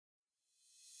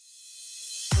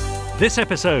This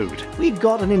episode, we've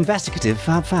got an investigative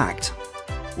FAB Fact.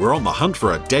 We're on the hunt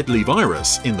for a deadly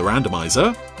virus in the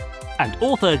Randomiser. and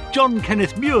author John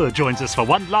Kenneth Muir joins us for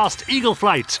one last eagle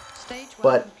flight.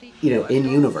 But, in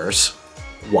universe,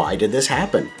 why did this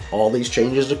happen? All these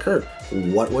changes occurred.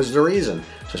 What was the reason?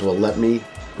 Says, well, let me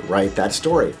write that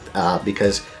story.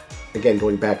 Because, again,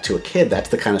 going back to a kid, that's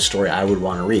the kind of story I would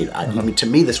want to read. I mean, to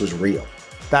me, this was real.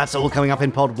 That's all coming up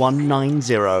in Pod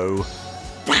 190.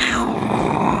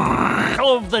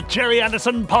 Of the Gerry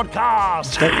Anderson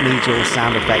Podcast. Don't need your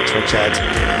sound effects,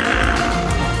 Richard.